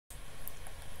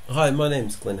Hi, my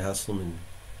name's Glenn Hasselman.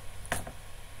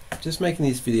 Just making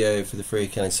this video for the free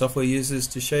accounting software users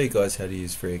to show you guys how to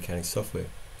use free accounting software.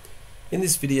 In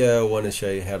this video I want to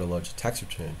show you how to lodge a tax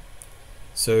return.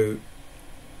 So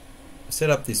I set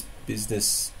up this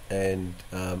business and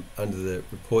under the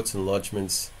reports and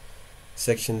lodgements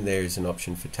section there is an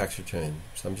option for tax return.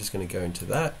 So I'm just going to go into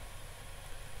that.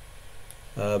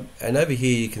 And over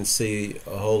here you can see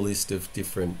a whole list of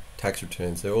different tax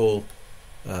returns. They're all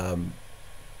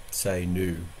say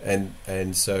new, and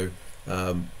so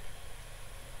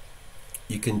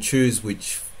you can choose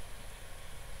which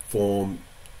form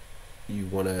you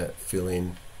want to fill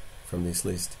in from this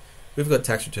list. We've got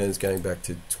tax returns going back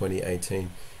to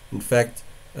 2018. In fact,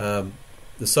 the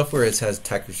software has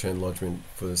tax return lodgement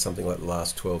for something like the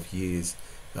last 12 years,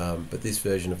 but this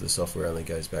version of the software only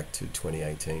goes back to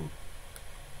 2018.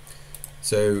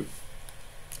 So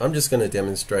I'm just going to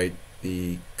demonstrate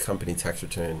the company tax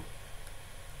return.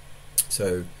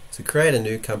 So to create a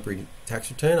new company tax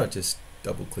return, I just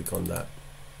double click on that.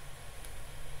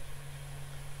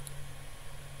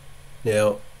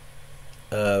 Now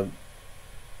the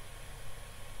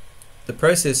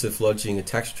process of lodging a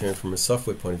tax return from a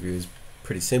software point of view is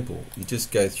pretty simple. You just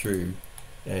go through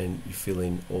and you fill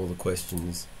in all the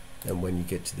questions, and when you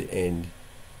get to the end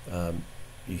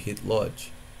you hit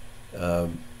lodge.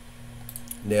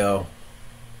 Now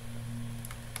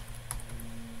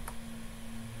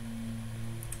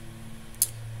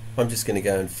I'm just going to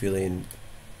go and fill in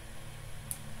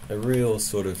a real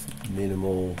sort of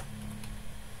minimal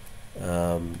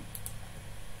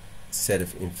set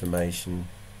of information.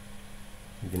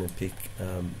 I'm going to pick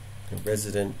a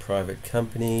resident private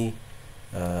company,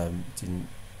 didn't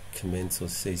commence or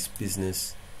cease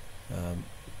business.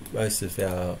 Most of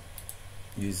our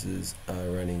users are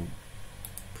running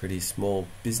pretty small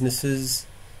businesses.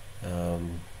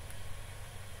 Again,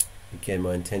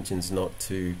 my intention is not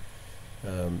to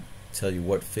tell you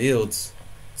what fields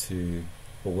to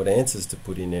or what answers to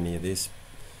put in any of this.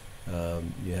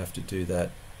 You have to do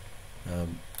that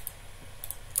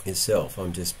yourself.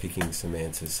 I'm just picking some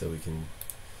answers so we can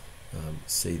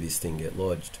see this thing get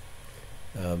lodged.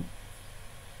 In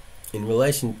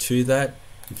relation to that,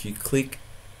 if you click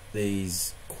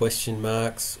these question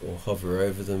marks or hover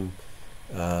over them,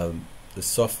 the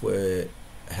software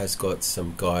has got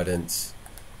some guidance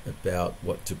about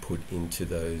what to put into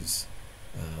those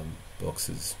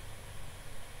boxes.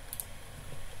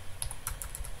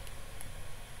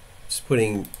 Just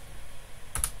putting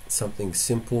something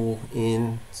simple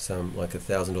in, some like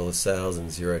 $1,000 sales and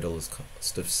 $0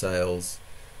 cost of sales.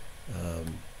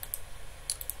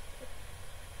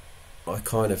 I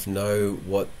kind of know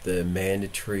what the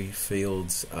mandatory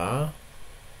fields are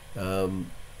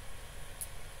on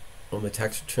the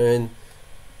tax return.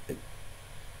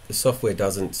 The software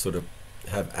doesn't sort of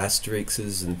have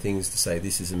asterisks and things to say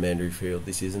this is a mandatory field,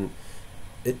 this isn't.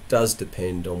 It does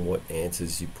depend on what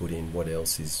answers you put in, what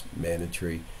else is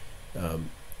mandatory,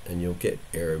 and you'll get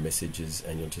error messages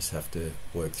and you'll just have to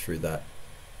work through that.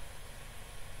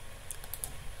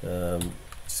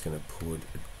 Just going to put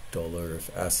 $1 of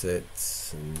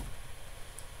assets and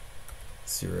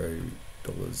 $0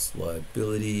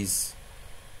 liabilities.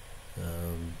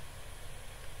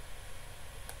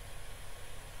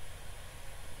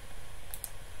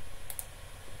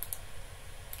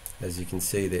 As you can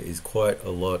see, there is quite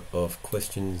a lot of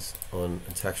questions on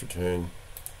a tax return.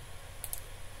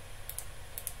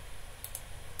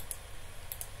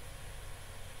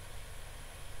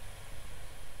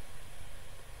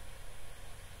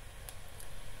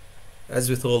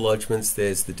 As with all lodgements,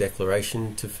 there's the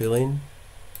declaration to fill in.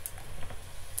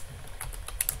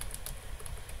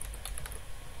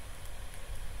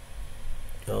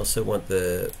 I also want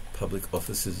the public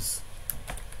officer's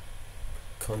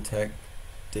contact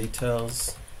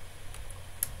details.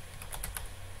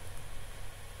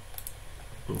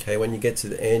 Okay, when you get to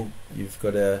the end, you've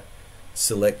got to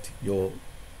select your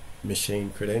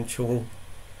machine credential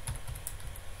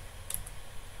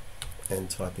and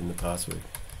type in the password.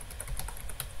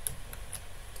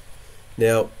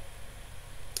 Now,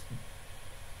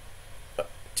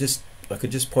 I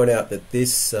could just point out that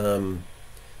this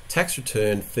tax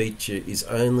return feature is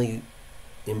only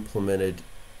implemented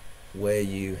where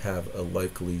you have a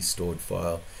locally stored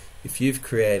file. If you've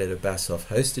created a BASOF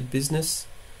hosted business,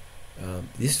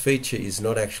 this feature is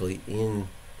not actually in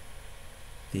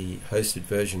the hosted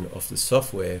version of the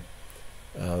software,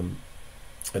 and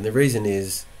the reason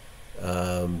is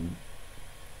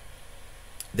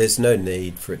there's no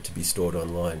need for it to be stored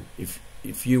online. If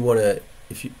you got a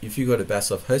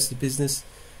BASOF hosted business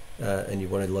and you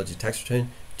want to lodge a tax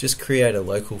return, just create a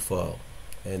local file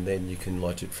and then you can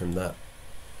lodge it from that.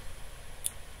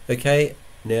 Okay,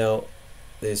 now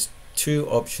there's two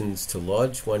options to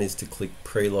lodge. One is to click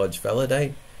pre-lodge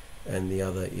validate, and the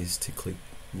other is to click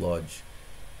lodge.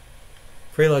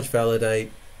 Pre-lodge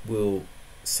validate will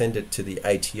send it to the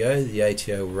ATO. The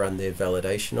ATO will run their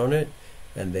validation on it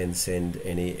and then send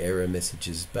any error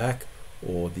messages back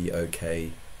or the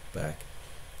OK back.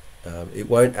 It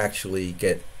won't actually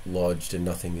get lodged, and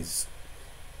nothing is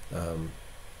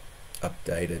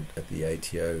updated at the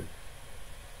ATO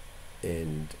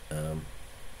end,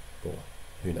 or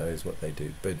who knows what they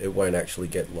do, but it won't actually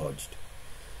get lodged.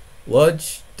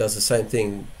 Lodge does the same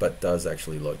thing but does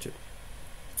actually lodge it.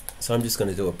 So I'm just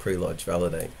going to do a pre-lodge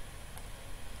validate.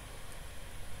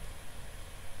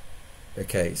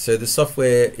 Okay, so the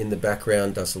software in the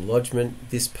background does a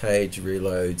lodgement. This page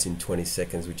reloads in 20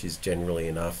 seconds, which is generally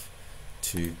enough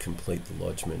to complete the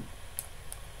lodgement.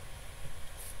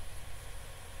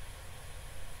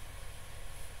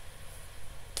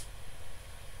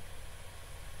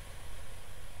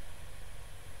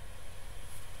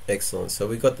 Excellent, so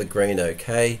we got the green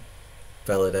OK,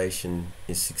 validation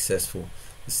is successful.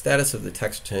 The status of the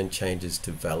tax return changes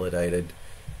to validated.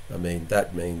 I mean,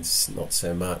 that means not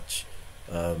so much.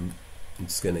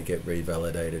 It's going to get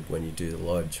revalidated when you do the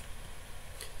lodge.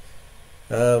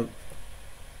 At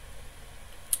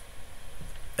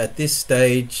this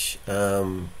stage, we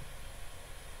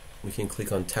can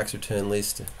click on tax return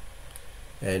list,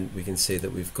 and we can see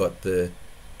that we've got the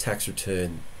tax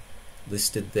return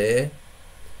listed there,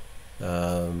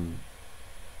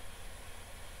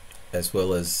 as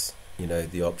well as, you know,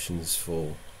 the options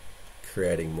for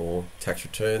creating more tax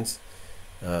returns.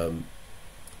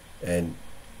 And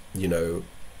you know,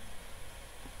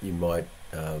 you might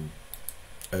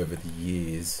over the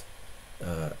years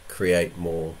create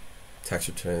more tax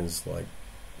returns, like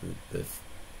the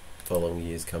following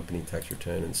year's company tax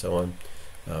return and so on.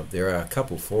 There are a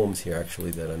couple forms here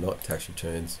actually that are not tax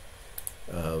returns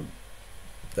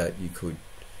that you could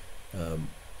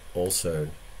also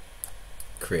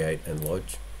create and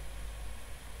lodge,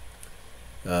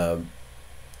 and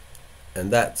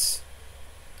that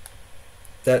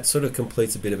sort of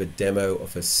completes a bit of a demo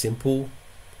of a simple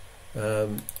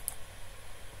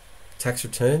tax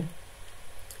return.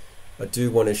 I do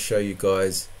want to show you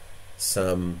guys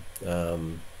some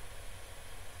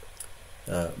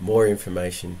more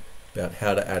information about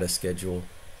how to add a schedule,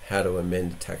 how to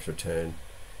amend a tax return,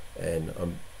 and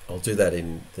I'll do that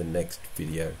in the next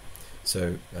video.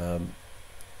 So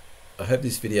I hope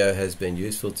this video has been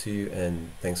useful to you,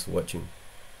 and thanks for watching.